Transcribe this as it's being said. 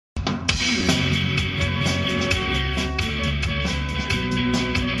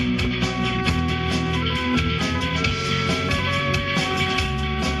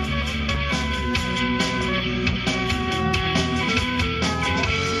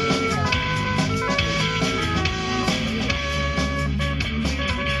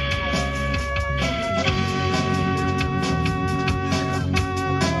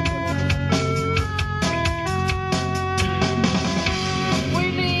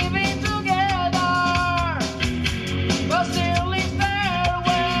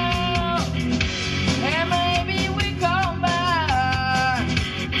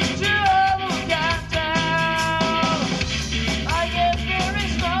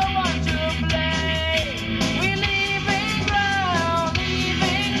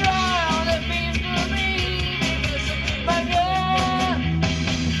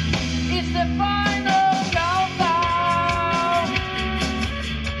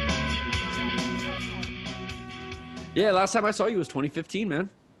Yeah, last time I saw you was 2015, man.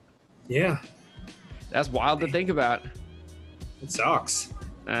 Yeah, That's wild to think about. it sucks.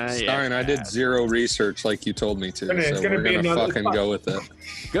 Stein, I did zero research like you told me to, It's so gonna we're be gonna another- fucking go with it.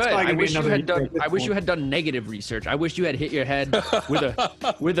 Good. probably I gonna be wish you another had done. year at this I wish you point. had done negative research. I wish you had hit your head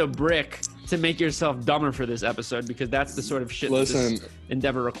with a brick to make yourself dumber for this episode, because that's the sort of shit that Listen. this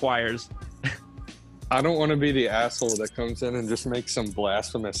endeavor requires. I don't want to be the asshole that comes in and just makes some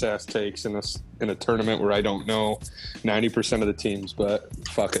blasphemous ass takes in a tournament where I don't know 90% of the teams, but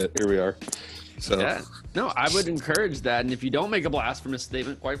fuck it, here we are. So Yeah. No, I would encourage that. And if you don't make a blasphemous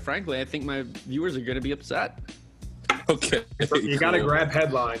statement, quite frankly, I think my viewers are going to be upset. okay, You got to cool. grab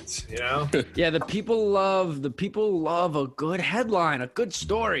headlines, you know? Yeah, the people love a good headline, a good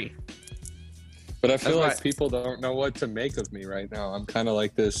story. But I feel That's like why- people don't know what to make of me right now. I'm kind of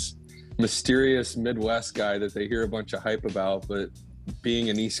like this mysterious Midwest guy that they hear a bunch of hype about, but being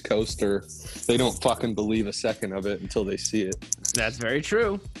an East Coaster, they don't fucking believe a second of it until they see it. That's very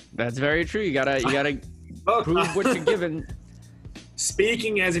true. That's very true. You gotta Look, prove what you're given.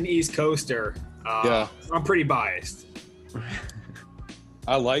 speaking as an East Coaster, Yeah. I'm pretty biased.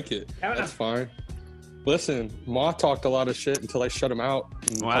 I like it. Yeah. That's fine. Listen, Ma talked a lot of shit until I shut him out.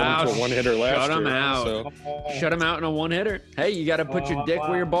 And Wow, called him to a one-hitter last shut him year. out. So, Shut him out in a one-hitter. Hey, you got to put your dick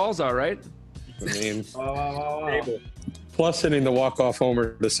where your balls are, right? I mean, Stable. plus hitting the walk-off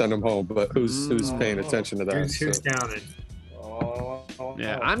homer to send him home, but who's paying attention to that? Who's So, counting?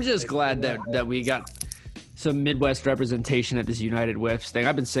 Yeah, I'm just glad that we got some Midwest representation at this United Whiffs thing.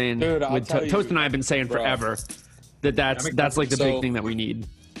 I've been saying, Dude, I'll with tell you, Toast and I have been saying bro. forever that's like the So- big thing that we need.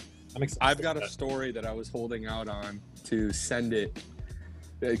 I'm excited. I've got a story that I was holding out on to send it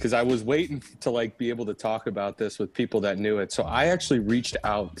because I was waiting to like be able to talk about this with people that knew it. So I actually reached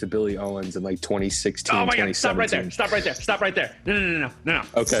out to Billy Owens in like 2016, Oh my God! Stop right there! 2017. Stop right there! No!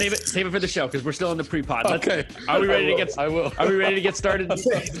 Okay. Save it for the show because we're still in the pre-pod. Okay. Are we ready to get? I will. Are we ready to get started?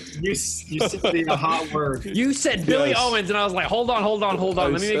 You said the hot word. You said Billy Yes. Owens, and I was like, hold on.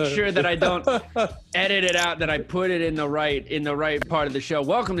 Let me make said- sure that I don't edit it out, that I put it in the right part of the show.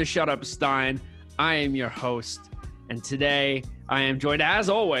 Welcome to Shut Up Stein. I am your host, and today I am joined, as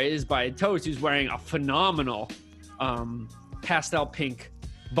always, by Toast, who's wearing a phenomenal pastel pink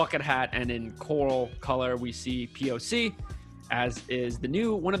bucket hat, and in coral color we see POC, as is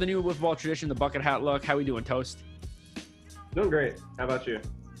one of the new wiffle ball tradition, the bucket hat look. How we doing, Toast? Doing great. How about you?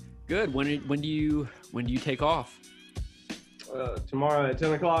 Good. When do you take off? Tomorrow at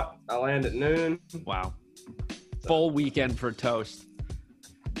 10 o'clock, I land at noon. Wow. Full weekend for Toast.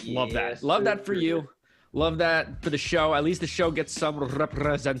 Love that. Yes, Love sir. that for you. Love that for the show. At least the show gets some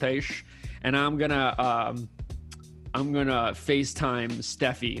representation. And I'm gonna FaceTime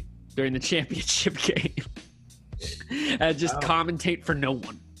Steffi during the championship game and just Wow. commentate for no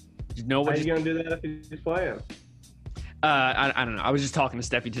one. Just no How one. you going to do that if he's playing? I don't know. I was just talking to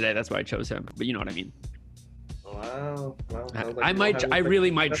Steffi today. That's why I chose him. But you know what I mean. Wow. Well, sounds like I you don't might. have I anything-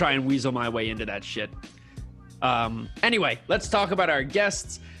 really might try and weasel my way into that shit. Anyway, let's talk about our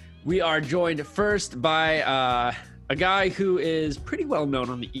guests. We are joined first by a guy who is pretty well known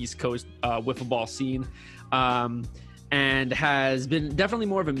on the East Coast wiffle ball scene, and has been definitely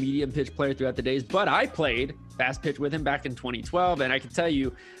more of a medium pitch player throughout the days. But I played fast pitch with him back in 2012, and I can tell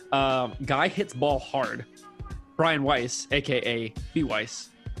you, guy hits ball hard. Brian Weiss, aka B Weiss.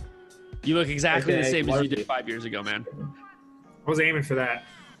 You look exactly the AKA same as you did Larky. 5 years ago, man. I was aiming for that.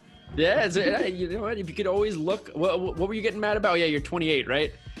 Yeah, you know what? If you could always look, what were you getting mad about? Yeah, you're 28,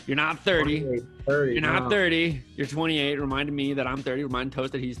 right? You're not 30. 30. You're not no. 30. You're 28. Reminded me that I'm 30. Remind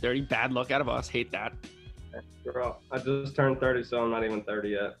Toast that he's 30. Bad luck out of us. Hate that. Girl, I just turned 30, so I'm not even 30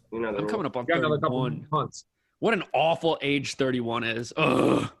 yet. You know the I'm coming rule. up on You got another couple 31. months. What an awful age 31 is.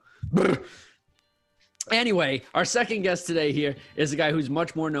 Ugh. Brr. Anyway, our second guest today here is a guy who's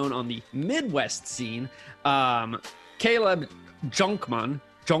much more known on the Midwest scene. Caleb Junkman.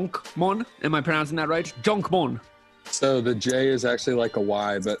 Junkmon? Am I pronouncing that right? Junkmon. So the J is actually like a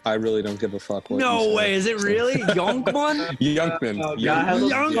Y, but I really don't give a fuck. What No you say. way. Is it really? Junkmon? Youngman. Oh, Young- God,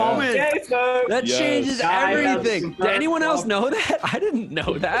 Young yeah. man. Okay, so That Yes. changes Guy has everything. some Did anyone else first- know that? I didn't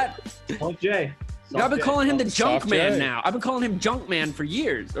know that. Soft J. I've been calling him the Junk Soft Man J. now. I've been calling him Junk Man for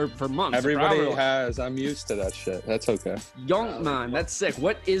years, or for months. Everybody Probably. has. I'm used to that shit. That's okay. Junk Man. That's sick.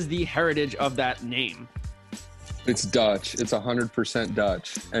 What is the heritage of that name? It's Dutch. It's 100%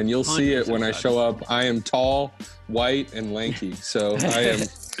 Dutch, and you'll see it when I 100% show up. I am tall, white, and lanky, so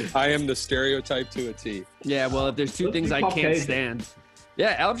I am the stereotype to a T. Yeah, well, if there's two Let's things be I can't Caucasian. stand.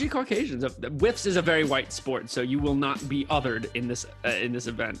 Yeah, LG Caucasians. Whiffs is a very white sport, so you will not be othered in this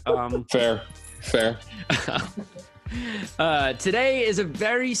event. Fair. Today is a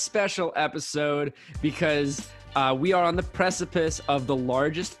very special episode because We are on the precipice of the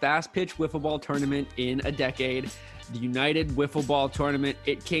largest fast pitch wiffle ball tournament in a decade. The United Wiffle Ball Tournament.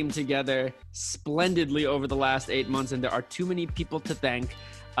 It came together splendidly over the last 8 months, and there are too many people to thank.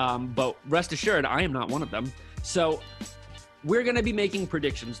 But rest assured, I am not one of them. So we're going to be making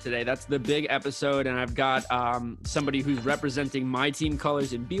predictions today. That's the big episode, and I've got somebody who's representing my team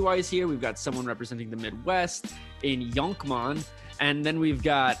colors in BWise here. We've got someone representing the Midwest in Yonkman, and then we've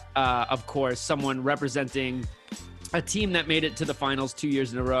got, of course, someone representing a team that made it to the finals 2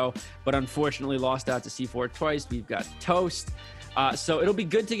 years in a row, but unfortunately lost out to C4 twice. We've got Toast. So it'll be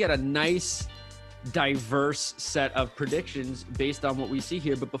good to get a nice, diverse set of predictions based on what we see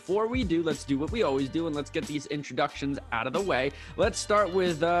here. But before we do, let's do what we always do, and let's get these introductions out of the way. Let's start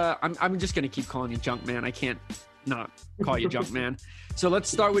with, I'm just going to keep calling you Junkman. I can't not call you Junkman. So let's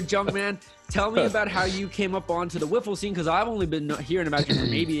start with Junkman. Tell me about how you came up onto the wiffle scene, because I've only been hearing about you for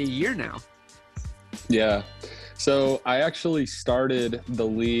maybe a year now. Yeah. So I actually started the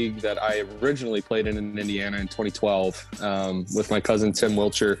league that I originally played in Indiana in 2012 with my cousin Tim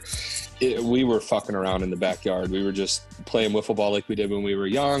Wilcher. We were fucking around in the backyard. We were just playing wiffle ball like we did when we were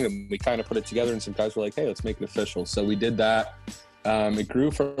young, and we kind of put it together, and some guys were like, hey, let's make it official. So we did that. It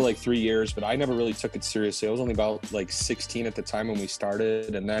grew for like 3 years, but I never really took it seriously. I was only about like 16 at the time when we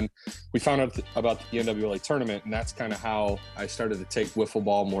started, and then we found out about the NWLA tournament, and that's kind of how I started to take wiffle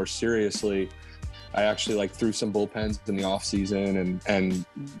ball more seriously. I actually like threw some bullpens in the off season and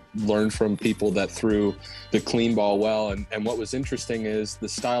learned from people that threw the clean ball well. And what was interesting is the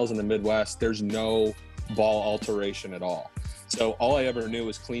styles in the Midwest, there's no ball alteration at all. So all I ever knew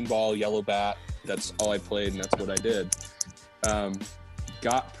was clean ball, yellow bat. That's all I played, and that's what I did.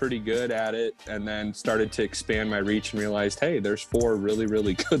 Got pretty good at it, and then started to expand my reach and realized, hey, there's 4 really,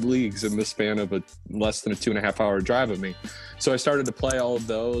 really good leagues in the span of less than a 2.5 hour drive of me. So I started to play all of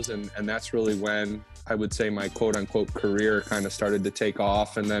those, and that's really when I would say my quote unquote career kind of started to take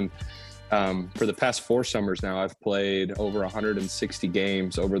off. And then for the past 4 summers now, I've played over 160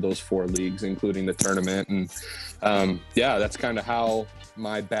 games over those 4 leagues, including the tournament. And yeah, that's kind of how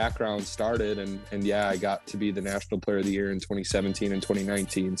my background started. And yeah, I got to be the National Player of the Year in 2017 and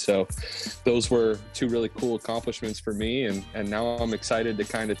 2019. So those were 2 really cool accomplishments for me. And now I'm excited to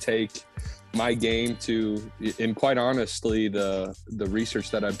kind of take my game to, and quite honestly, the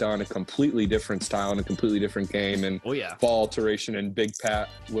research that I've done, a completely different style and a completely different game, and ball alteration and big pat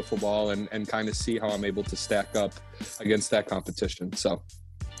wiffle ball, and kind of see how I'm able to stack up against that competition. So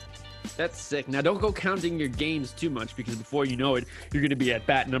that's sick. Now, don't go counting your games too much, because before you know it, you're going to be at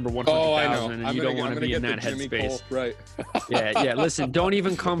bat number 100,000, oh, I know. And you don't want to be in that headspace. Right. Yeah. Listen, don't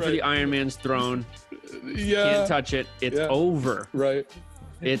even come for the Iron Man's throne. Yeah. Can't touch it. It's over. Right.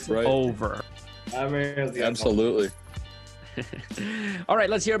 It's over. Absolutely. All right,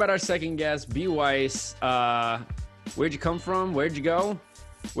 let's hear about our second guest, B. Weiss. Where'd you come from? Where'd you go?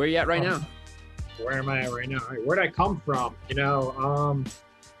 Where are you at right now? Where am I at right now? All right, where'd I come from?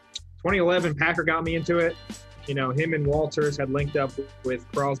 2011, Packer got me into it. Him and Walters had linked up with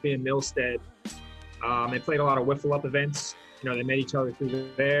Crosby and Milstead. They played a lot of wiffle up events. They met each other through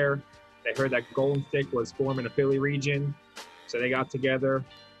there. They heard that Golden Stick was forming a Philly region. So they got together,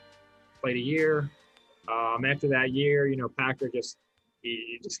 played a year. After that year, Packer just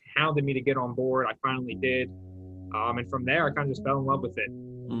hounded me to get on board. I finally did. And from there, I kind of just fell in love with it.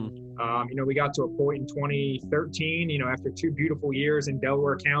 We got to a point in 2013, after 2 beautiful years in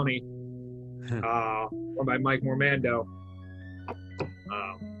Delaware County, run by Mike Mormando.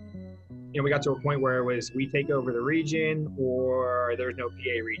 We got to a point where it was we take over the region or there's no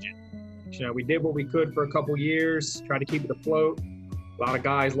PA region. We did what we could for a couple years, tried to keep it afloat. A lot of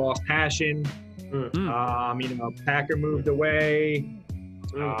guys lost passion. Packer moved away.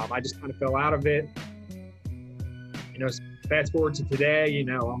 I just kind of fell out of it. Fast forward to today,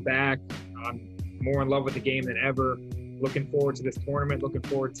 I'm back. I'm more in love with the game than ever. Looking forward to this tournament. Looking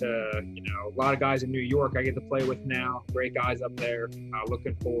forward to, a lot of guys in New York I get to play with now. Great guys up there.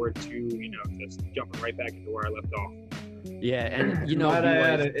 Looking forward to, just jumping right back into where I left off. Yeah, and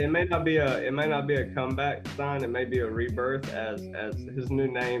it may not be a comeback sign. It may be a rebirth, as his new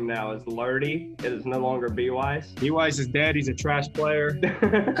name now is Lurdy. It is no longer B-Wise. B-Wise is dead. He's a trash player.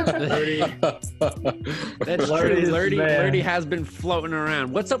 Lurdy. That's true. Lurdy has been floating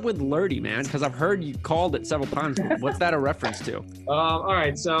around. What's up with Lurdy, man? Because I've heard you called it several times. What's that a reference to? All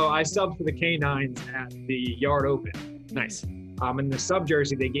right, so I subbed for the Canines at the Yard Open. Nice. In the sub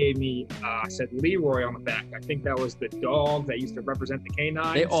jersey they gave me said Leroy on the back. I think that was the dog that used to represent the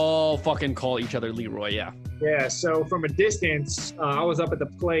Canines. They all fucking call each other Leroy, yeah. Yeah, so from a distance, I was up at the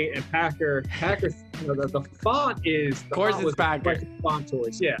plate, and Packer, the font is... Of course it's Packer. Font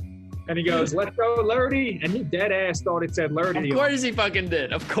choice, yeah. And he goes, "Let's go, Lurdy." And he dead ass thought it said Lurdy. Of course he fucking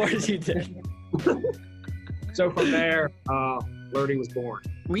did. Of course he did. So from there, Lurdy was born.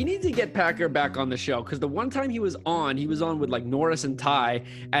 We need to get Packer back on the show because the one time he was on with like Norris and Ty,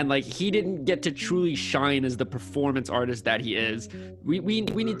 and like he didn't get to truly shine as the performance artist that he is. We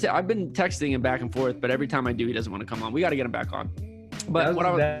need to. I've been texting him back and forth, but every time I do, he doesn't want to come on. We got to get him back on. But what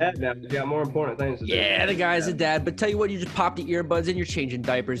I was, dad now. You got more important things to do. yeah, the guy's a dad. But tell you what, you just pop the earbuds in, you're changing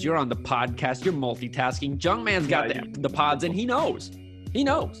diapers, you're on the podcast, you're multitasking. Junkman's got the pods in. He knows. He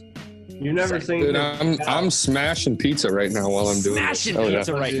knows. You never seen. Dude, I'm smashing pizza right now while I'm doing Smashing this.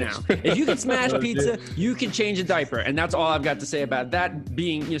 pizza right now. If you can smash pizza, you can change a diaper. And that's all I've got to say about that.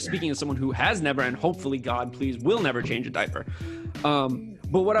 Being, speaking as someone who has never, and hopefully God, please, will never change a diaper.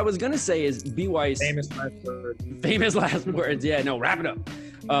 But what I was going to say is B-Weiss. Famous last words. Famous last words. Yeah, no, wrap it up.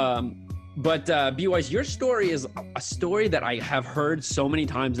 But B-Weiss, your story is a story that I have heard so many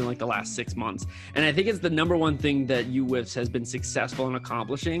times in like the last 6 months. And I think it's the number one thing that UWIFS has been successful in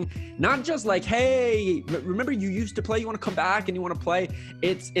accomplishing. Not just like, hey, remember you used to play, you want to come back and you want to play.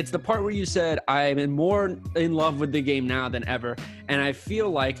 It's the part where you said, I'm more in love with the game now than ever. And I feel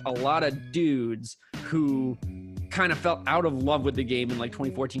like a lot of dudes who kind of felt out of love with the game in like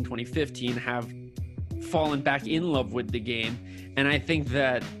 2014, 2015 have fallen back in love with the game. And I think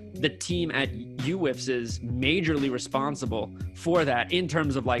that the team at UWIFS is majorly responsible for that in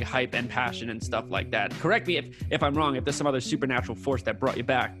terms of like hype and passion and stuff like that. Correct me if I'm wrong, if there's some other supernatural force that brought you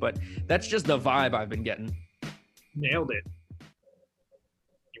back, but that's just the vibe I've been getting. Nailed it.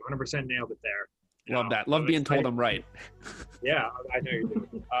 You 100% nailed it there. Love that. Love being told I'm right. Yeah, I know you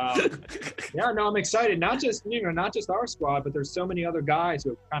do. Yeah, no, I'm excited. Not just our squad, but there's so many other guys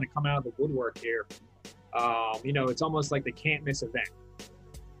who have kind of come out of the woodwork here. It's almost like the can't miss event.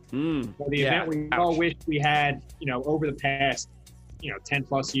 So the event we all wish we had, over the past, 10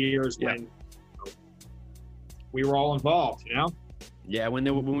 plus years when we were all involved, Yeah, when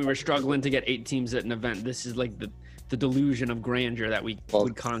we were struggling to get 8 teams at an event, this is like the delusion of grandeur that we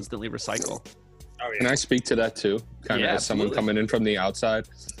would constantly recycle. Oh, yeah. Can I speak to that too? Kind of as someone coming in from the outside.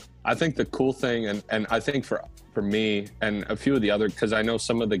 I think the cool thing, and I think for me and a few of the other, because I know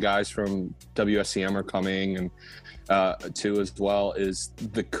some of the guys from WSCM are coming and too as well, is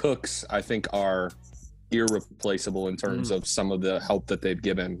the cooks I think are irreplaceable in terms of some of the help that they've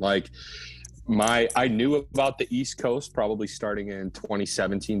given. Like I knew about the East Coast probably starting in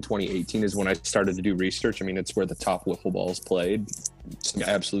 2017, 2018 is when I started to do research. I mean, it's where the top wiffle balls played, some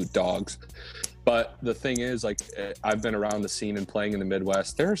absolute dogs. But the thing is, like, I've been around the scene and playing in the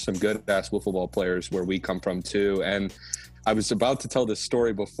Midwest. There are some good-ass wiffle ball players where we come from, too. And I was about to tell this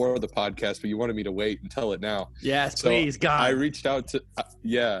story before the podcast, but you wanted me to wait and tell it now. Yes, please, God. I reached out to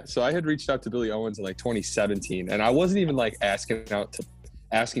so I had reached out to Billy Owens in, like, 2017. And I wasn't even, like, asking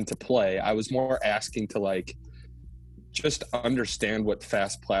to play. I was more asking to, like, just understand what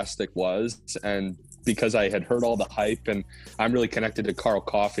fast plastic was, and because I had heard all the hype, and I'm really connected to Carl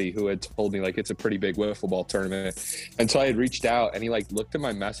Coffey, who had told me like it's a pretty big wiffle ball tournament. And so I had reached out, and he like looked at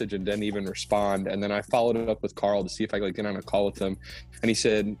my message and didn't even respond. And then I followed it up with Carl to see if I could like, get on a call with him. And he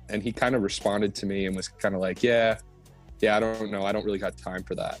said, and he kind of responded to me and was kind of like, yeah, I don't know. I don't really got time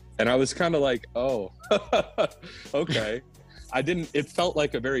for that. And I was kind of like, oh, okay. It felt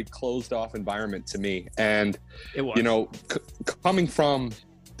like a very closed off environment to me. And, it was. Coming from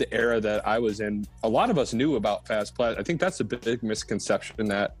the era that I was in, a lot of us knew about fast plastic. I think that's a big misconception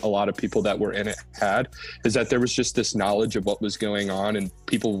that a lot of people that were in it had, is that there was just this knowledge of what was going on and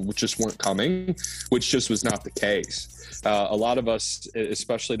people just weren't coming, which just was not the case. A lot of us,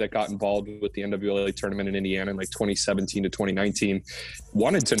 especially that got involved with the NWLA tournament in Indiana in like 2017 to 2019,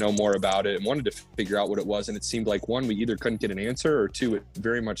 wanted to know more about it and wanted to figure out what it was. And it seemed like, one, we either couldn't get an answer, or two, it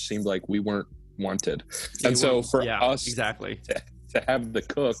very much seemed like we weren't wanted. And so for us, exactly. To have the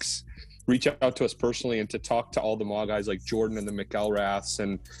cooks reach out to us personally and to talk to all the MAW guys like Jordan and the McElraths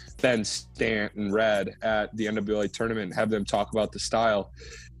and Ben Stant and Red at the NWA tournament and have them talk about the style.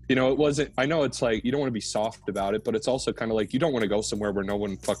 It wasn't, I know it's like, you don't want to be soft about it, but it's also kind of like, you don't want to go somewhere where no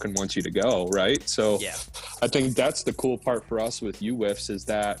one fucking wants you to go. Right. So yeah. I think that's the cool part for us with UWIFS is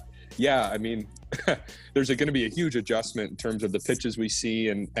that, yeah, I mean, there's going to be a huge adjustment in terms of the pitches we see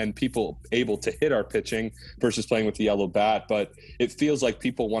and people able to hit our pitching versus playing with the yellow bat. But it feels like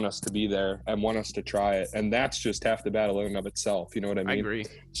people want us to be there and want us to try it. And that's just half the battle in and of itself. You know what I mean? I agree.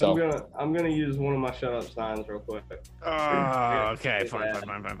 So I'm gonna use one of my shut up signs real quick. Okay. Fine.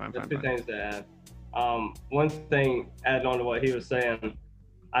 Just 2 things to add. One thing, adding on to what he was saying,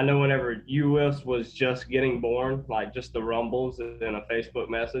 I know whenever UWIFS was just getting born, like just the rumbles in a Facebook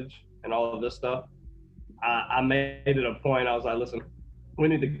message and all of this stuff, I made it a point. I was like, listen, we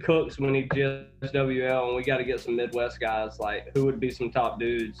need the Cooks, we need GSWL, and we got to get some Midwest guys. Like, who would be some top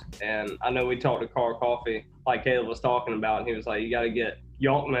dudes? And I know we talked to Carl Coffey, like Caleb was talking about, and he was like, you got to get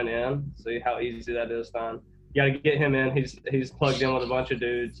Yonkman in. See how easy that is, Stein. You got to get him in. He's plugged in with a bunch of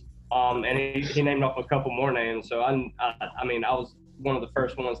dudes. And he named off a couple more names. So I mean, I was one of the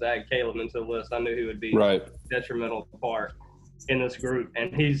first ones to add Caleb into the list. I knew he would be a detrimental part in this group.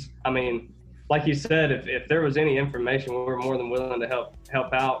 And he's, I mean, like you said, if there was any information, we were more than willing to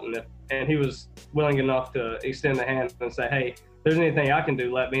help out. And he was willing enough to extend the hand and say, hey, if there's anything I can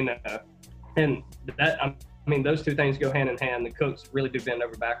do, let me know. And that, I mean, those two things go hand in hand. The Cooks really do bend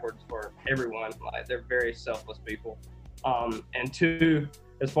over backwards for everyone. Like, they're very selfless people. And two,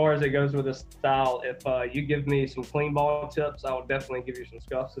 as far as it goes with the style, if you give me some clean ball tips, I will definitely give you some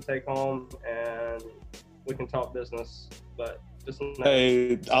scuffs to take home, and we can talk business. But just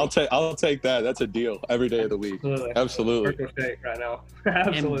hey, I'll take that. That's a deal every day of the week. Absolutely. Perfect take right now.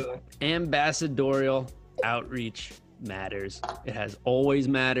 Absolutely. Ambassadorial outreach matters. It has always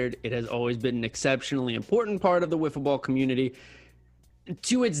mattered. It has always been an exceptionally important part of the wiffle ball community,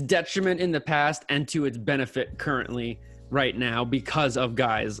 to its detriment in the past and to its benefit currently right now, because of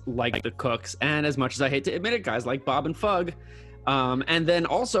guys like the Cooks, and as much as I hate to admit it, guys like Bob and Fug, and then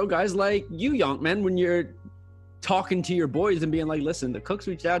also guys like you, Yonkman, when you're talking to your boys and being like, listen, the Cooks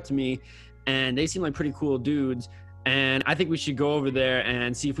reached out to me and they seem like pretty cool dudes, and I think we should go over there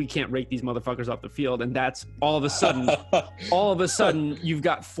and see if we can't rake these motherfuckers off the field. And that's all of a sudden you've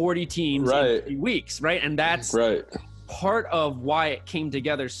got 40 teams in 3 weeks, right? And that's part of why it came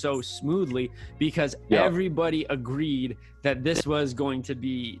together so smoothly, because everybody agreed that this was going to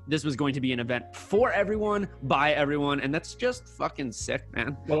be an event for everyone, by everyone, and that's just fucking sick,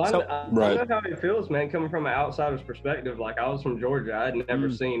 man. Well, I know how it feels, man, coming from an outsider's perspective. Like, I was from Georgia. I had never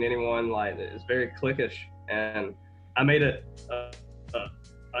seen anyone like that. It's very cliquish, and I made it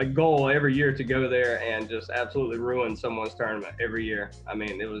a goal every year to go there and just absolutely ruin someone's tournament every year. I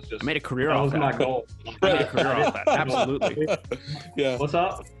mean, it was just, I made a career off that. That was my goal. I made a career off that. Absolutely. Yeah. What's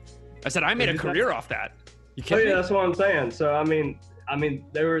up? I said I made a career off that. You kidding me? That's what I'm saying. So I mean,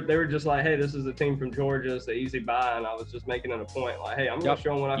 they were just like, hey, this is a team from Georgia. It's an easy buy, and I was just making it a point, like, hey, I'm gonna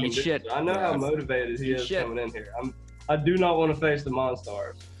show them what I can do. So I know how motivated he is coming in here. I do not want to face the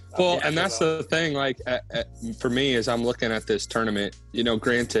Monstars. Well, and that's the thing, like, for me, as I'm looking at this tournament, you know,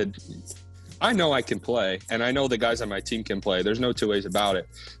 granted, I know I can play, and I know the guys on my team can play. There's no two ways about it.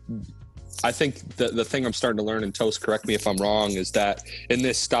 I think the thing I'm starting to learn, and Toast, correct me if I'm wrong, is that in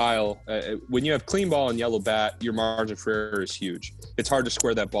this style, when you have clean ball and yellow bat, your margin for error is huge. It's hard to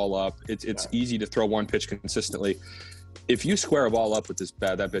square that ball up. It's easy to throw one pitch consistently. If you square a ball up with this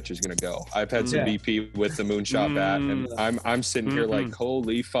bat, that bitch is gonna go. I've had some BP with the moonshot bat, and I'm sitting here like,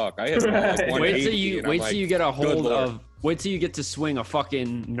 holy fuck! I hit like 180. Wait till you get a hold of. Wait till you get to swing a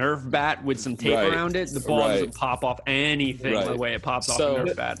fucking Nerf bat with some tape around it. The ball doesn't pop off anything the way it pops off a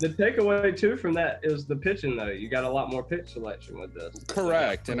Nerf bat. The takeaway, too, from that is the pitching, though. You got a lot more pitch selection with this.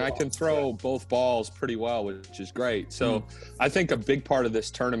 Correct. And I can throw both balls pretty well, which is great. So I think a big part of this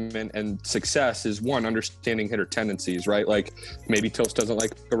tournament and success is, one, understanding hitter tendencies, right? Like, maybe Toast doesn't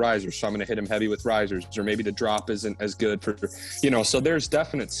like a riser, so I'm going to hit him heavy with risers. Or maybe the drop isn't as good for, so there's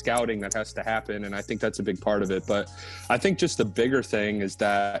definite scouting that has to happen. And I think that's a big part of it. But I think just the bigger thing is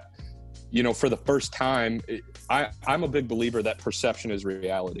that, for the first time, I'm a big believer that perception is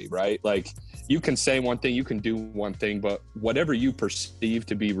reality, right? Like, you can say one thing, you can do one thing, but whatever you perceive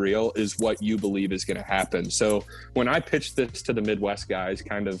to be real is what you believe is going to happen. So when I pitched this to the Midwest guys,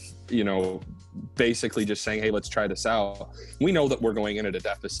 kind of, basically just saying, hey, let's try this out, we know that we're going in at a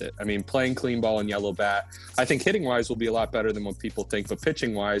deficit. I mean, playing clean ball and yellow bat, I think hitting wise will be a lot better than what people think, but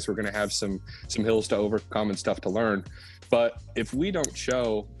pitching wise, we're going to have some hills to overcome and stuff to learn. But if we don't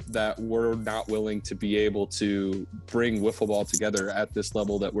show that we're not willing to be able to bring wiffle ball together at this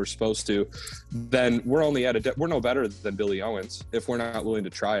level that we're supposed to, then we're only we're no better than Billy Owens if we're not willing to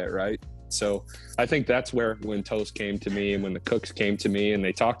try it, right? So I think that's where, when Toast came to me and when the Cooks came to me and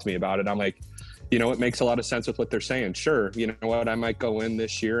they talked to me about it, I'm like, it makes a lot of sense with what they're saying. Sure, you know what, I might go in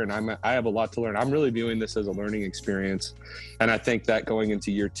this year and I have a lot to learn. I'm really viewing this as a learning experience. And I think that going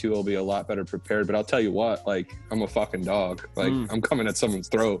into year 2, I'll be a lot better prepared. But I'll tell you what, like, I'm a fucking dog. Like, I'm coming at someone's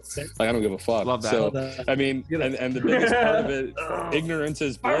throat. Like, I don't give a fuck. Love that. So, I mean, and the biggest part of it, ignorance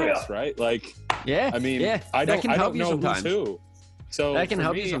is bliss, right? Like, I mean, I don't know who's who. So that can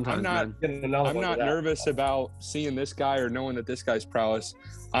help you sometimes. I'm not nervous about seeing this guy or knowing that this guy's prowess.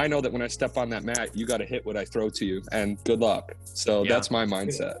 I know that when I step on that mat, you got to hit what I throw to you, and good luck. So that's my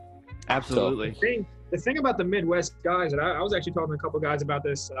mindset. Absolutely. So, the thing about the Midwest guys, and I was actually talking to a couple guys about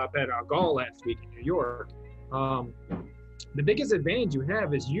this up at Gall last week in New York. the biggest advantage you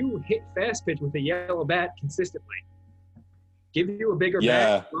have is you hit fast pitch with a yellow bat consistently. Give you a bigger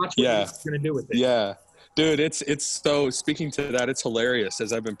bat. Watch what you're going to do with it. Yeah. Dude, it's so, speaking to that, it's hilarious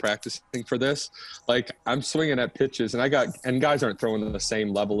as I've been practicing for this. Like, I'm swinging at pitches, and guys aren't throwing the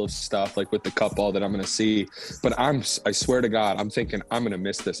same level of stuff, like with the cut ball that I'm going to see. But I swear to God, I'm thinking I'm going to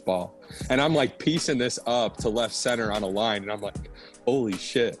miss this ball. And I'm like piecing this up to left center on a line, and I'm like, holy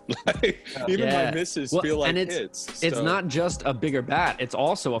shit. Like, even my misses feel like hits. It's not just a bigger bat, it's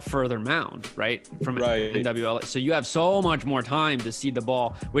also a further mound, right? From NWL. So you have so much more time to see the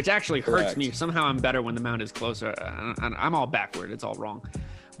ball, which actually hurts me. Somehow I'm better when the mound is closer. I'm all backward. It's all wrong.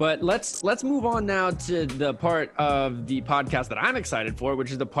 But let's move on now to the part of the podcast that I'm excited for,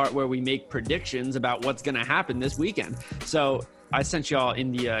 which is the part where we make predictions about what's going to happen this weekend. So I sent y'all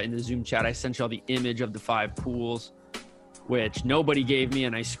in the Zoom chat, I sent y'all the image of the 5 pools, which nobody gave me,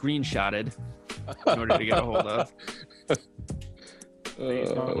 and I screenshotted in order to get a hold of.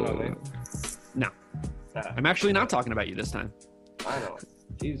 No. I'm actually not talking about you this time. I know.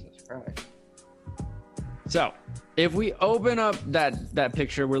 Jesus Christ. So if we open up that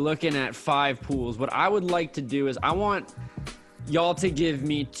picture, we're looking at 5 pools. What I would like to do is I want y'all to give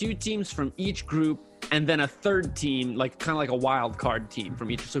me 2 teams from each group and then a third team, like kind of like a wild card team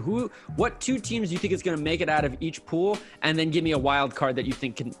from each. So what 2 teams do you think is going to make it out of each pool? And then give me a wild card that you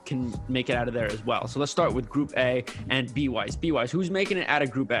think can make it out of there as well. So let's start with Group A and B-Wise. B-Wise, who's making it out of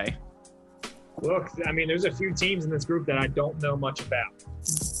Group A? Look, I mean, there's a few teams in this group that I don't know much about.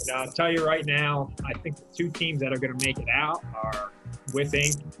 And I'll tell you right now, I think the 2 teams that are going to make it out are With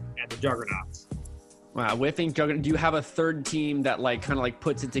Inc. and the Juggernauts. Wow, With Inc. Juggernaut. Do you have a third team that like kind of like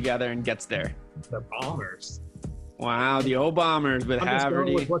puts it together and gets there? The Bombers. Wow, the O-Bombers with I'm just Haverty.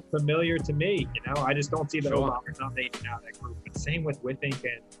 going with what's familiar to me. You know, I just don't see the O-Bombers not making out of that group. But same with Inc.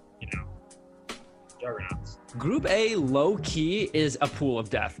 and, Juggernauts. Group A, low-key, is a pool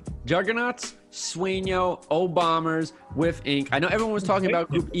of death. Juggernauts, Sueño, O-Bombers, With Inc. I know everyone was talking about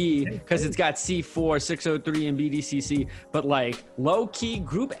Group E because it's got C4, 603, and BDCC, but like low-key,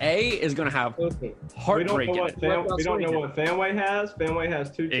 Group A is going to have heartbreak in it. We don't know what Fanway has. Fanway has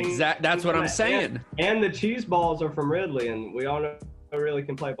 2 teams. Exactly. That's what I'm saying. And the cheese balls are from Ridley, and we all know really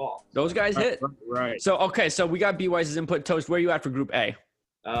can play ball. Those guys hit. Right. So we got B-Wise's input. Toast, where are you at for Group A?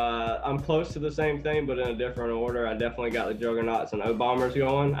 I'm close to the same thing, but in a different order. I definitely got the Juggernauts and O-Bombers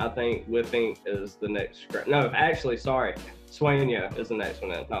going. I think With Inc. is the next. No, actually, sorry. Sueño is the next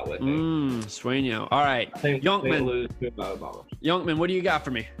one in, not With Inc. Sueño. All right. I think Youngman. lose to O-Bombers. Youngman, what do you got for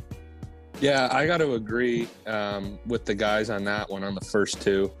me? Yeah, I got to agree with the guys on that one on the first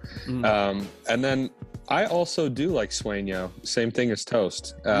 2. And then I also do like Sueño. Same thing as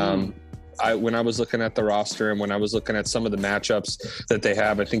Toast. When I was looking at the roster and when I was looking at some of the matchups that they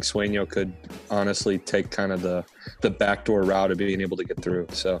have, I think Sueño could honestly take kind of the backdoor route of being able to get through.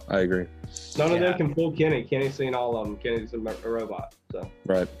 So I agree. None of them can fool Kenny. Kenny's seen all of them. Kenny's a robot. So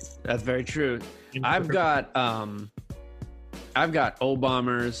right. That's very true. I've got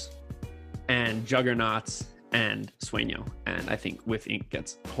O-Bombers and Juggernauts and Sueño, and I think With Inc.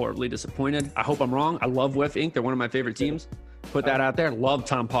 gets horribly disappointed. I hope I'm wrong. I love With Inc. They're one of my favorite teams. Put that out there. Love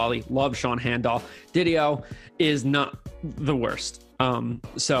Tom Pauly. Love Sean Handahl. Didio is not the worst.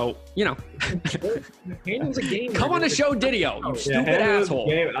 So, Handel's a game. Come on the show, Didio. You stupid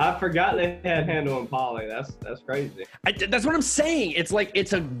asshole. I forgot they had Handel and Pauly. That's crazy. That's what I'm saying. It's like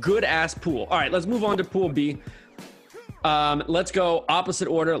it's a good ass pool. All right, let's move on to Pool B. Let's go opposite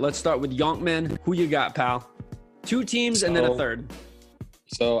order. Let's start with Yonkman. Who you got, pal? 2 teams and then a third.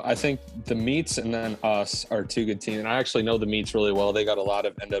 So I think the Meats and then us are 2 good teams. And I actually know the Meats really well. They got a lot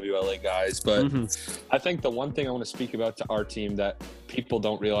of NWLA guys. But I think the one thing I want to speak about to our team that people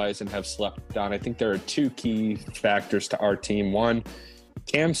don't realize and have slept on, I think there are 2 key factors to our team. One,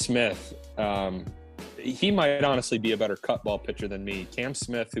 Cam Smith. He might honestly be a better cut ball pitcher than me. Cam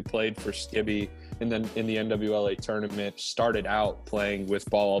Smith, who played for Skibby and then in the NWLA tournament, started out playing with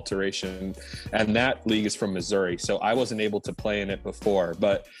ball alteration, and that league is from Missouri. So I wasn't able to play in it before,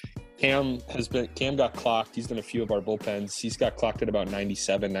 but Cam got clocked. He's in a few of our bullpens. He's got clocked at about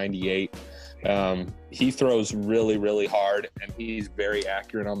 97, 98. He throws really, really hard, and he's very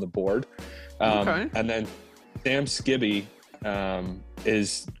accurate on the board. And then Sam Skibby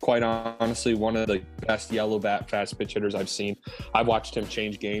is quite honestly one of the best yellow bat fast pitch hitters I've seen. I've watched him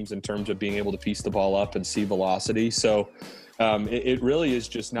change games in terms of being able to piece the ball up and see velocity. So it really is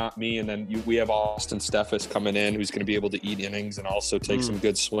just not me. And then we have Austin Steffes coming in, who's going to be able to eat innings and also take some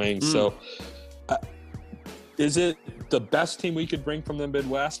good swings. So is it the best team we could bring from the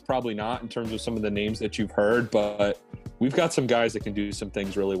Midwest? Probably not in terms of some of the names that you've heard, but we've got some guys that can do some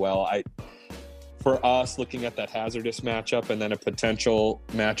things really well. for us, looking at that hazardous matchup and then a potential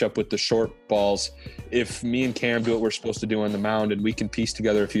matchup with the short balls, if me and Cam do what we're supposed to do on the mound and we can piece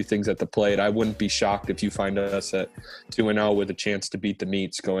together a few things at the plate, I wouldn't be shocked if you find us at 2-0 with a chance to beat the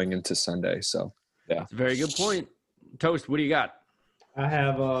Meats going into Sunday. So, yeah. It's a very good point. Toast, what do you got? I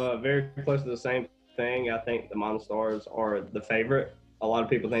have very close to the same thing. I think the Monstars are the favorite. A lot of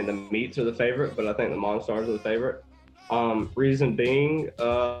people think the Meats are the favorite, but I think the Monstars are the favorite. Reason being,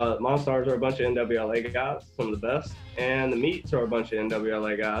 Monstars are a bunch of NWLA guys, some of the best, and the Meats are a bunch of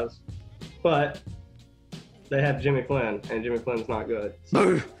NWLA guys, but they have Jimmy Flynn, and Jimmy Flynn's not good.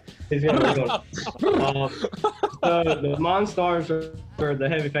 So he's going to so the Monstars are the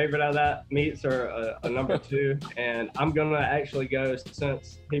heavy favorite out of that. Meats are a number 2, and I'm going to actually go,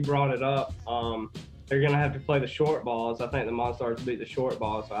 since he brought it up, they're going to have to play the short balls. I think the Monstars beat the short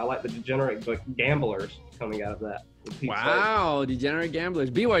balls, so I like the degenerate gamblers coming out of that. Wow, degenerate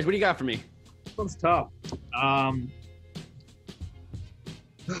gamblers. B-Wise, what do you got for me? This one's tough. I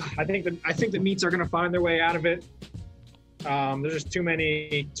think the Meats are going to find their way out of it. There's just too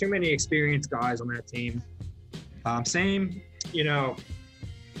many experienced guys on that team. Same,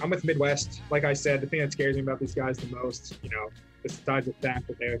 I'm with Midwest. Like I said, the thing that scares me about these guys the most, besides the fact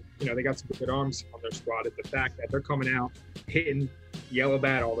that they got some good arms on their squad, is the fact that they're coming out hitting yellow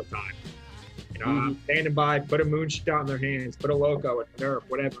bat all the time. Standing by, put a moonshot in their hands, put a loco, a nerf,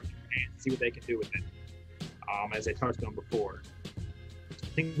 whatever in their hands, see what they can do with it. As I touched on before. I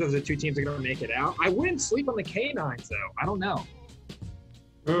think those are the 2 teams that are going to make it out. I wouldn't sleep on the Canines, though. I don't know.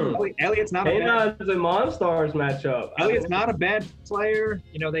 Elliott's not a bad. Canines and Monstars matchup. Elliott's not a bad player.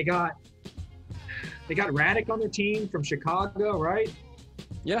 They got Raddick on their team from Chicago, right?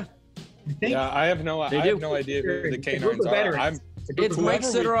 Yeah. I have no idea who the Canines are. It's Mike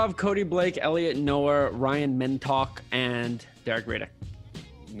Sidorov, Cody Blake, Elliot Noah, Ryan Mentok, and Derek Raddick.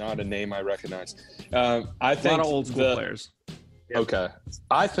 Not a name I recognize. I think a lot of old school players. Okay.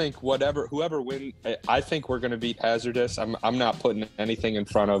 I think whoever wins, I think we're going to beat Hazardous. I'm not putting anything in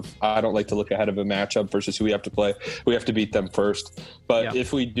front of, I don't like to look ahead of a matchup versus who we have to play. We have to beat them first. But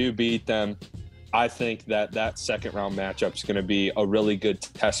if we do beat them, I think that second round matchup is going to be a really good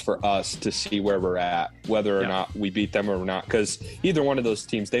test for us to see where we're at, whether or not we beat them or not. Because either one of those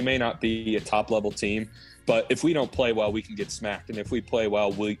teams, they may not be a top level team, but if we don't play well, we can get smacked. And if we play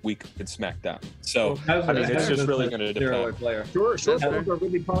well, we could smack them. So, it's just really going to depend. Short balls are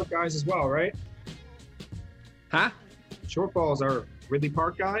Ridley Park guys as well, right? Huh? Short balls are Ridley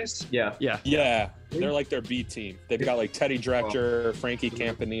Park guys? Yeah. They're like their B team. They've got like Teddy Dretcher, Frankie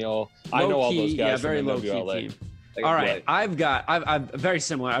Campanile. I know all those guys very from low key NWLA. team. All right, I've very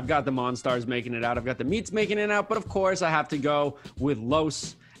similar. I've got the Monstars making it out. I've got the Meats making it out. But of course, I have to go with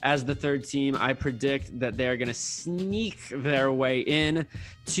Los as the third team. I predict that they're going to sneak their way in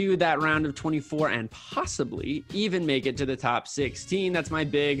to that round of 24 and possibly even make it to the top 16. That's my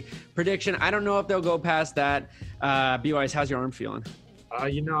big prediction. I don't know if they'll go past that. B-Wise, how's your arm feeling?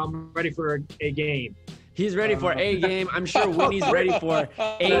 I'm ready for a game. He's ready for a game. I'm sure Winnie's ready for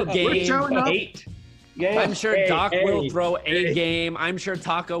a game. 8 games. I'm sure Doc will throw a game. I'm sure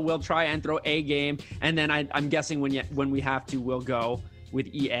Taco will try and throw a game. And then I'm guessing when we have to, we'll go with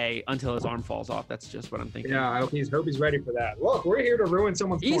EA until his arm falls off. That's just what I'm thinking. Yeah, I hope he's ready for that. Look, we're here to ruin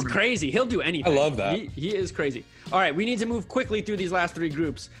someone's He's tournament. crazy. He'll do anything. I love that. He is crazy. All right, we need to move quickly through these last 3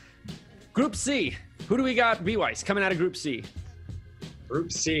 groups. Group C. Who do we got? B-Wise coming out of Group C.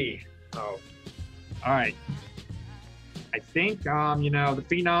 Group C. Oh. All right. I think, the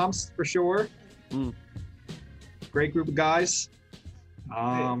Phenoms for sure. Great group of guys.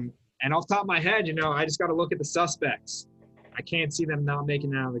 And off the top of my head, I just got to look at the suspects. I can't see them not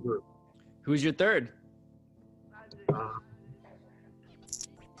making it out of the group. Who's your third?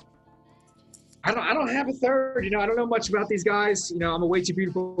 I don't have a third. I don't know much about these guys. I'm a way too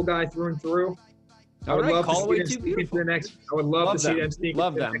beautiful guy through and through. I would love to see them sneak into the next. I would love to see them sneak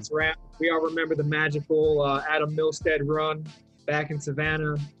into the next round. We all remember the magical Adam Milstead run back in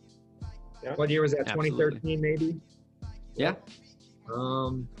Savannah. Yeah. What year was that? Absolutely. 2013, maybe. Yeah.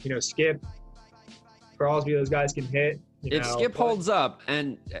 Skip, Crosby. Those guys can hit. If Skip holds up,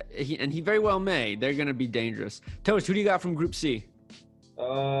 and he very well may, they're going to be dangerous. Toast, who do you got from Group C?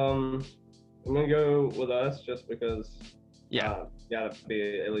 I'm going to go with us just because got to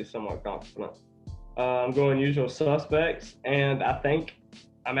be at least somewhat confident. I'm going usual suspects, and I think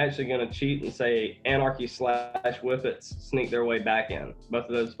I'm actually going to cheat and say Anarchy / Whippets sneak their way back in. Both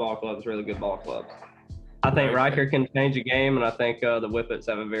of those ball clubs, really good ball clubs. I think Riker can change a game, and I think the Whippets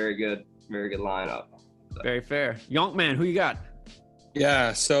have a very good lineup. Very fair. Yonkman, who you got?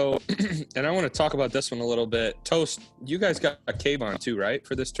 Yeah, so, and I want to talk about this one a little bit. Toast, you guys got a Kayvon too, right,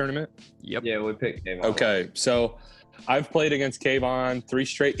 for this tournament? Yep. Yeah, we picked Kayvon. Okay, so I've played against Kayvon 3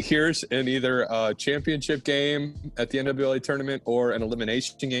 straight years in either a championship game at the NWA tournament or an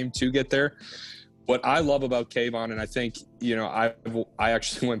elimination game to get there. What I love about Kayvon, and I think, I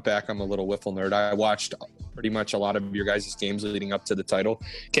actually went back, I'm a little wiffle nerd. I watched pretty much a lot of your guys' games leading up to the title.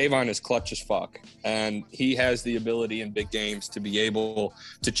 Kayvon is clutch as fuck, and he has the ability in big games to be able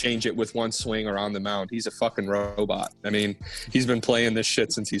to change it with one swing or on the mound. He's a fucking robot. I mean, he's been playing this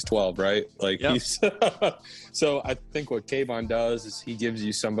shit since he's 12, right? Like, Yep. he's so I think what Kayvon does is he gives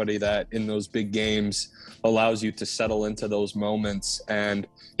you somebody that in those big games allows you to settle into those moments, and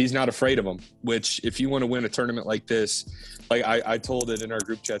he's not afraid of them, which if you want to win a tournament like this, like I told it in our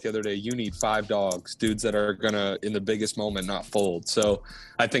group chat the other day, you need 5 dogs, dudes that are gonna in the biggest moment not fold. So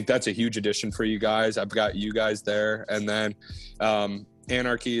I think that's a huge addition for you guys. I've got you guys there, and then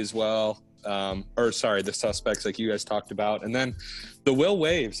Anarchy as well, the Suspects like you guys talked about, and then the Will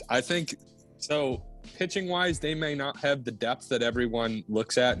Waves. I think so. Pitching wise, they may not have the depth that everyone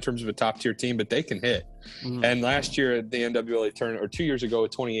looks at in terms of a top tier team, but they can hit. Mhm. And last year at the NWA tournament, or 2 years ago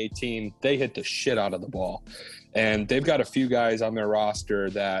at 2018, they hit the shit out of the ball. And they've got a few guys on their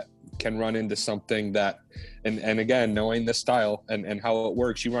roster that can run into something that, and again, knowing the style and how it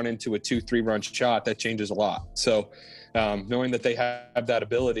works, you run into a 2-3 run shot, that changes a lot. So knowing that they have that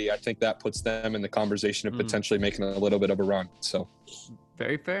ability, I think that puts them in the conversation of potentially making a little bit of a run. So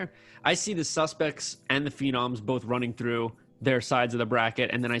Very fair. I see the Suspects and the Phenoms both running through their sides of the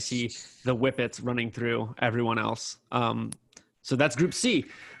bracket, and then I see the Whippets running through everyone else. So that's Group C.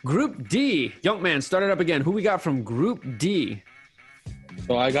 Group D, Young Man, start it up again. Who we got from Group D?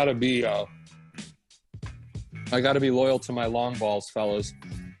 So I gotta be loyal to my long balls, fellas.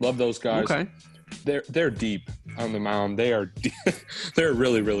 Love those guys. Okay. They're deep on the mound. They are deep. They're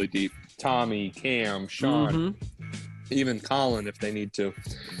really, really deep. Tommy, Cam, Sean, even Colin, if they need to,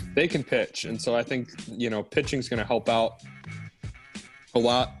 they can pitch. And so I think, pitching's going to help out a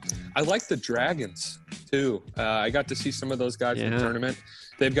lot. I like the Dragons too. I got to see some of those guys in the tournament.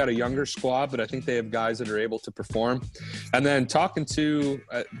 They've got a younger squad, but I think they have guys that are able to perform. And then talking to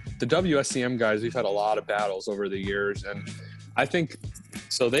the WSCM guys, we've had a lot of battles over the years. And I think,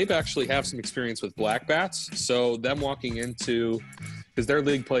 so they've actually have some experience with black bats. So them walking into, because their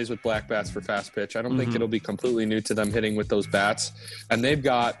league plays with black bats for fast pitch, I don't think it'll be completely new to them hitting with those bats. And they've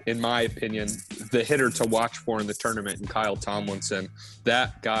got, in my opinion, the hitter to watch for in the tournament in Kyle Tomlinson.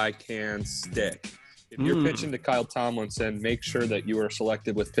 That guy can stick. If you're pitching to Kyle Tomlinson, make sure that you are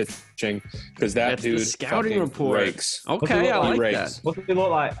selected with pitching, because That's dude the scouting fucking report. rakes. Okay, I like rakes. that. What's he look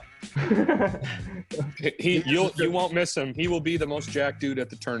like? You won't miss him. He will be the most jacked dude at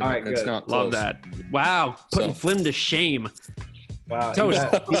the tournament. All right, It's good. not Love close. that. Wow, putting So- Flynn to shame. Wow. Toast.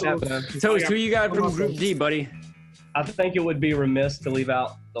 Toast. Toast, who you got from Group D, buddy? I think it would be remiss to leave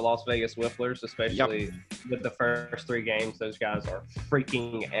out the Las Vegas Whifflers, especially with the first 3 games. Those guys are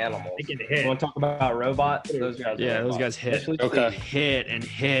freaking animals. They can You hit. want to talk about robots? Those guys. are Yeah, those robots. guys hit. Especially Okay. Hit and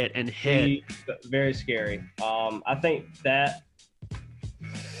hit and hit. Very scary. I think that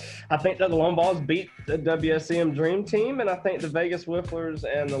the Long Balls beat the WSCM Dream Team, and I think the Vegas Whifflers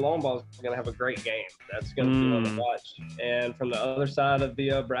and the Long Balls are going to have a great game. That's going to be fun to watch. And from the other side of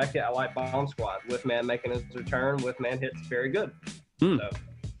the bracket, I like Bomb Squad. With Man making his return. With Man hits very good. So,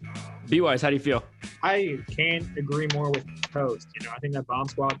 B-Wise, how do you feel? I can't agree more with Toast. I think that Bomb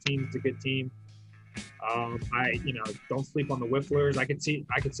Squad team is a good team. Don't sleep on the Whifflers. I could see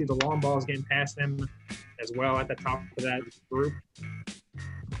the Long Balls getting past them as well at the top of that group.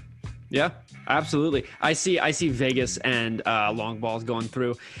 Yeah, absolutely. I see Vegas and long balls going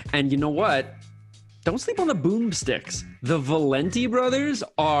through. And you know what? Don't sleep on the boomsticks. The Valenti brothers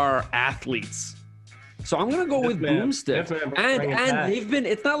are athletes. So I'm going to go with boomsticks. And they've been,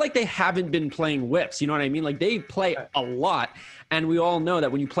 it's not like they haven't been playing whips. You know what I mean? Like they play a lot. And we all know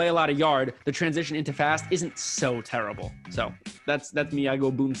that when you play a lot of yard, the transition into fast isn't so terrible. So that's me. I go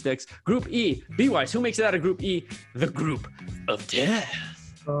boomsticks. Group E, B-Wise, who makes it out of Group E? The group of death.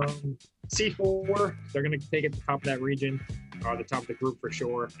 C4, they're going to take it to the top of that region, or the top of the group for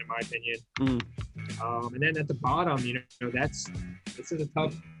sure, in my opinion. And then at the bottom, this is a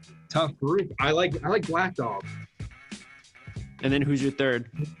tough group. I like Black Dog. And then who's your third?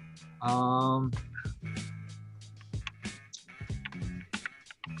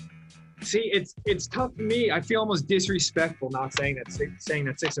 See, it's tough for me. I feel almost disrespectful not saying that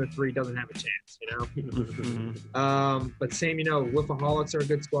 603 doesn't have a chance, But same, Whiffaholics are a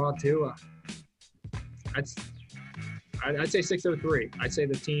good squad too. I'd say 603. I'd say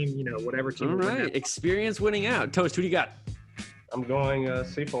the team, whatever team. All will win right, that. experience winning out. Toast, who do you got? I'm going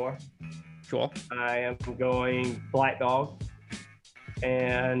C4. Cool. I am going Black Dog.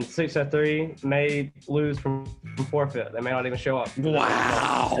 And 6-3 may lose from forfeit. They may not even show up.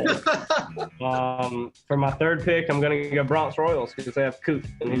 Wow. For my third pick, I'm going to go Bronx Royals because they have Coop,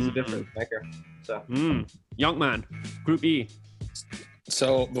 and he's a difference maker. So, Young man, Group E.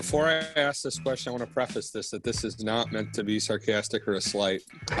 So before I ask this question, I want to preface this that this is not meant to be sarcastic or a slight.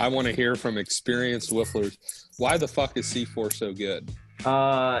 I want to hear from experienced whifflers. Why the fuck is C4 so good?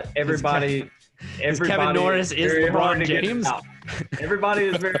 Everybody Kevin Norris is very hard LeBron to get James. out. Everybody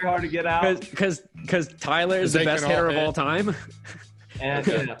is very hard to get out. Because Tyler is the They best can all hitter of hit. all time. And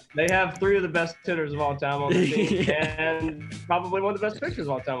yeah, they have 3 of the best hitters of all time on the team, and probably one of the best pitchers of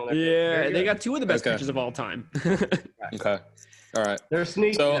all time on their team. Yeah, Very they good. got 2 of the best Okay. pitchers of all time. Okay. All right. They're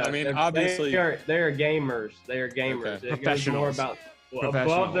sneaky. So, though. I mean, They're- obviously- they are gamers. They are gamers. Okay. It goes more about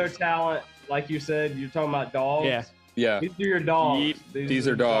above their talent. Like you said, you're talking about dogs. Yeah. Yeah. These are your dogs. Yeep. These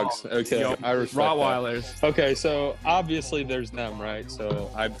are dogs. Okay. Yo, I respect that. Rottweilers. Okay, so obviously there's them, right? So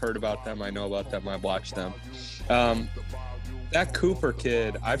I've heard about them. I know about them. I've watched them. That Cooper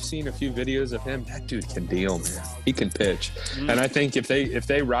kid, I've seen a few videos of him. That dude can deal, man. He can pitch. And I think if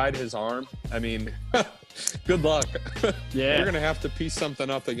they ride his arm, I mean, good luck. Yeah. You're gonna have to piece something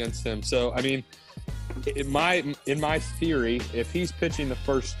up against him. So I mean, in my theory, if he's pitching the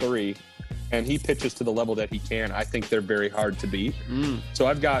first 3 and he pitches to the level that he can, I think they're very hard to beat. So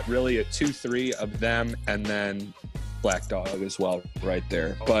I've got really a 2-3 of them and then Black Dog as well right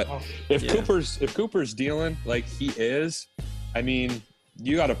there. But if Yeah. Cooper's dealing like he is, I mean,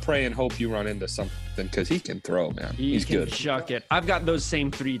 you got to pray and hope you run into something because he can throw, man. He He's can good. chuck it. I've got those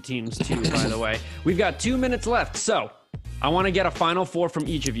same 3 teams too, by the way. We've got 2 minutes left, so I want to get a final 4 from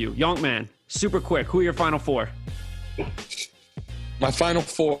each of you. Young man, super quick. Who are your final 4? My final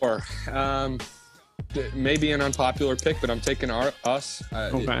 4. Maybe an unpopular pick, but I'm taking us.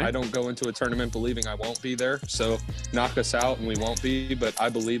 Okay. I don't go into a tournament believing I won't be there. So knock us out and we won't be, but I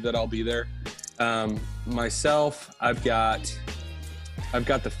believe that I'll be there. Myself, I've got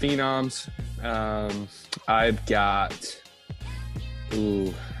the Phenoms. I've got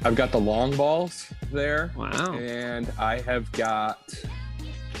the long balls there. Wow. And I have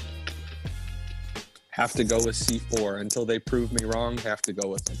to go with C4 until they prove me wrong. Have to go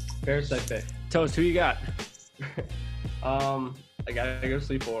with them. Fair safe pick. Toast, who you got? I gotta go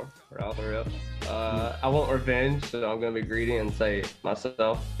C4 right off the rip. I want revenge, so I'm gonna be greedy and say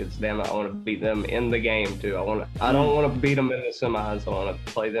myself, because damn it, I want to beat them in the game too. I don't want to beat them in the semis. I want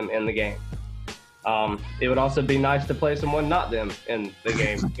to play them in the game. It would also be nice to play someone not them in the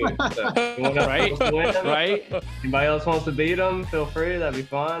game too. So, anyone else Right. wants to win them? Right? Anybody else wants to beat them? Feel free. That'd be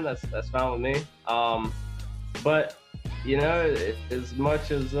fun. That's fine with me. But you know, as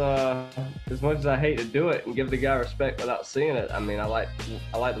much as I hate to do it and give the guy respect without seeing it, I mean, I like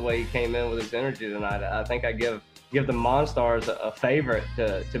the way he came in with his energy tonight. I think I give the Monstars a favorite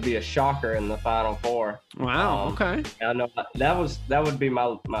to be a shocker in the Final 4. Wow. Okay. I know that would be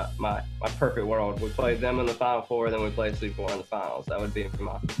my perfect world. We play them in the Final 4, then we play C4 in the finals. That would be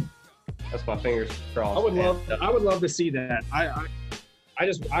that's my fingers crossed. I would love to see that.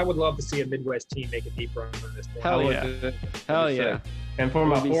 I would love to see a Midwest team make a deep run on this point. Hell yeah. Hell That'd be yeah. sick. And for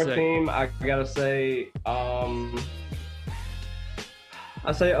my That'd be 4th sick. team, I gotta say,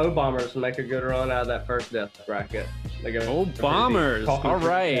 I say O-Bombers make a good run out of that first death bracket. They go O-Bombers. All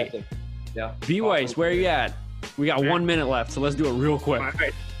right. Yeah. B-Weiss, where are you at? We got 1 minute left, so let's do it real quick. All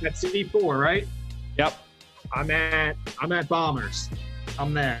right, that's C4, right? Yep. I'm at Bombers.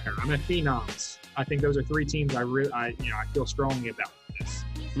 I'm there. I'm at Phenoms. I think those are 3 teams I feel strongly about this.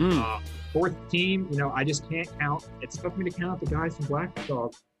 4th team, I just can't count. It's tough for me to count the guys from Black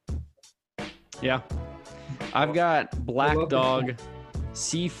Dog. Yeah. I've got Black love Dog,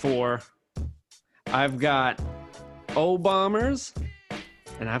 C4. I've got O-Bombers,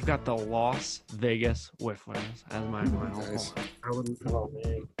 and I've got the Las Vegas Whifflers as my final Nice. four.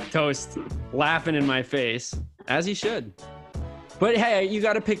 Man. Toast laughing in my face, as he should. But hey, you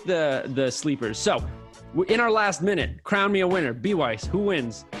got to pick the sleepers. So, in our last minute, crown me a winner. B-Weiss, who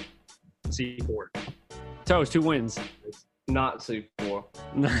wins? C4. Toast, who wins? Not C4.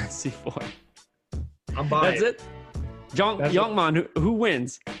 C4. I'm buying. That's it. Youngman, who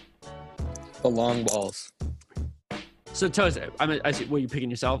wins? The long balls. So Toast, I see. What, you picking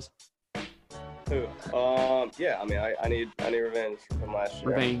yourselves? Who? Yeah. I mean, I need revenge from last year.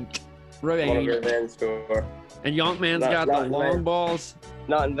 Revenge. I want a Revenge. revenge tour. And Youngman's Not- got not the in long vain. balls.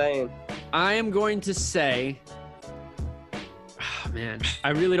 Not in vain. I am going to say, man, I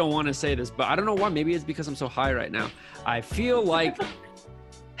really don't want to say this, but I don't know why. Maybe it's because I'm so high right now. I feel like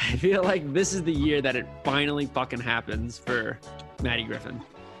this is the year that it finally fucking happens for Matty Griffin.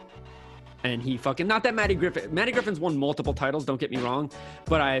 And he fucking, not that Matty Griffin's won multiple titles, don't get me wrong,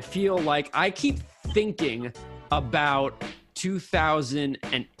 but I feel like I keep thinking about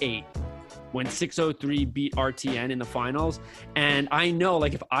 2008 when 603 beat RTN in the finals. And I know,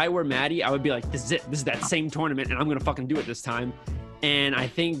 like, if I were Matty, I would be like, this is it. This is that same tournament, and I'm going to fucking do it this time. And I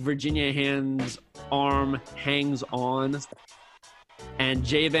think Virginia Hand's arm hangs on. And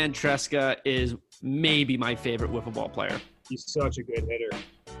Jay Van Treska is maybe my favorite wiffle ball player. He's such a good hitter.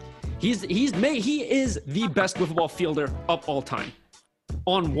 He is the best wiffle ball fielder of all time.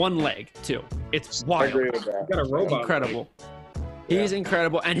 On one leg, too. It's wild. I agree with that. He's got a robot. Incredible. He's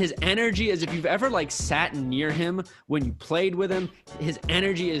incredible. And his energy is, if you've ever like sat near him when you played with him, his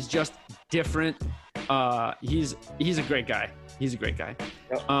energy is just different. He's a great guy. He's a great guy.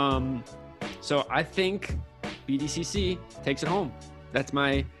 Yep. So I think BDCC takes it home. That's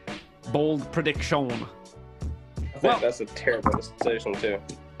my bold prediction. I think that's a terrible decision too.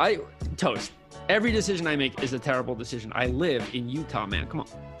 Toast. Every decision I make is a terrible decision. I live in Utah, man. Come on.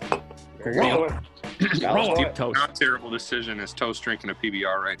 Roll up, Toast. Not a terrible decision is Toast drinking a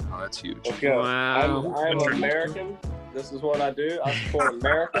PBR right now. That's huge. Let's go. Wow. I'm American. This is what I do. I support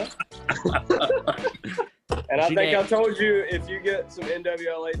America. And I think I told you, if you get some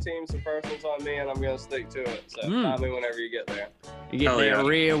NWLA teams, the first one's on me, and I'm going to stick to it. So find me whenever you get there. You get that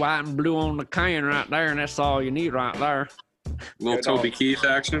red, white, and blue on the can right there, and that's all you need right there. Little Toby Keith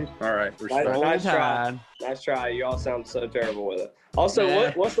action. All right. Nice try. Nice try. You all sound so terrible with it.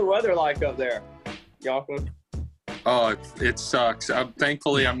 Also, what's the weather like up there, Jochen? Oh, it sucks.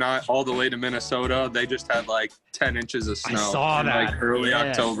 Thankfully, I'm not all the way to Minnesota. They just had like 10 inches of snow I saw in that. like early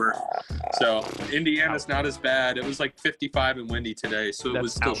October. So Indiana's not as bad. It was like 55 and windy today, so it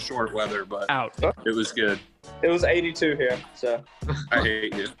was still short weather, but it was good. It was 82 here, so I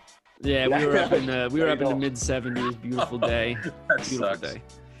hate you. Yeah, we were up in the mid 70s. Beautiful day. That Beautiful sucks. day.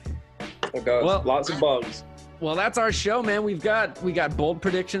 okay. Well- Lots of bugs. Well, that's our show, man. We got bold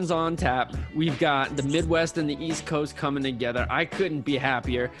predictions on tap. We've got the Midwest and the East Coast coming together. I couldn't be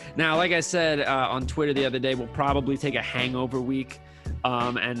happier. Now, like I said on Twitter the other day, we'll probably take a hangover week.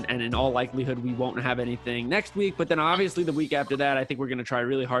 And in all likelihood, we won't have anything next week. But then obviously the week after that, I think we're going to try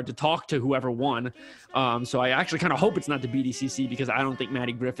really hard to talk to whoever won. So I actually kind of hope it's not the BDCC, because I don't think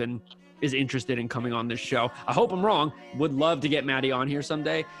Matty Griffin is interested in coming on this show. I hope I'm wrong. Would love to get Matty on here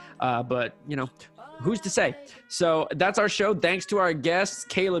someday. But, you know, who's to say? So that's our show. Thanks to our guests,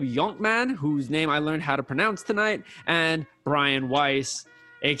 Caleb Yonkman, whose name I learned how to pronounce tonight, and Brian Weiss,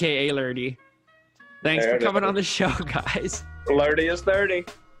 a.k.a. Lurdy. Thanks for coming on the show, guys. Lurdy is 30.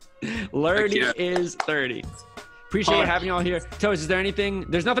 Lurdy is 30. Appreciate having you all here. Toast, is there anything?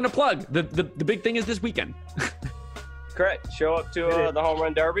 There's nothing to plug. The big thing is this weekend. Correct. Show up to the Home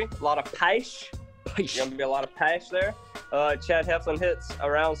Run Derby. A lot of pace. There's going to be a lot of pace there. Chad Heflin hits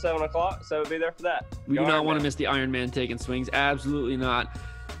around 7 o'clock, so be there for that. We do not want to miss the Iron Man taking swings. Absolutely not.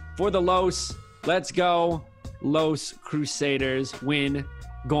 For the Los, let's go. Los Crusaders win.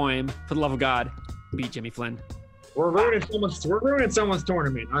 Goim, for the love of God, beat Jimmy Flynn. We're ruining someone's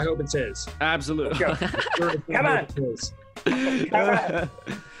tournament. I hope it's his. Absolutely. Come on.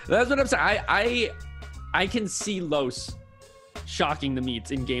 That's what I'm saying. I can see Los shocking the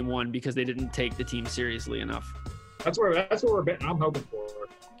Meats in game one because they didn't take the team seriously enough. That's what I'm hoping for.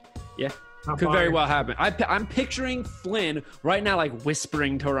 Yeah. Could very well happen. I'm picturing Flynn right now, like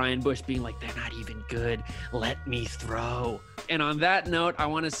whispering to Ryan Bush, being like, they're not even good. Let me throw. And on that note, I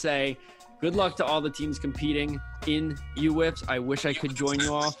want to say good luck to all the teams competing in UWIFs. I wish I could join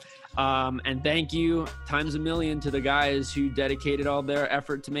you all. And thank you times a million to the guys who dedicated all their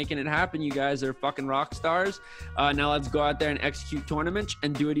effort to making it happen. You guys are fucking rock stars. Now let's go out there and execute tournaments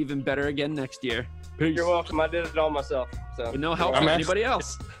and do it even better again next year. Peace. You're welcome. I did it all myself. So With no help from anybody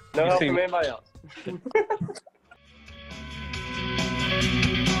else. no help from anybody else.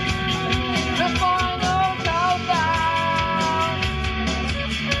 The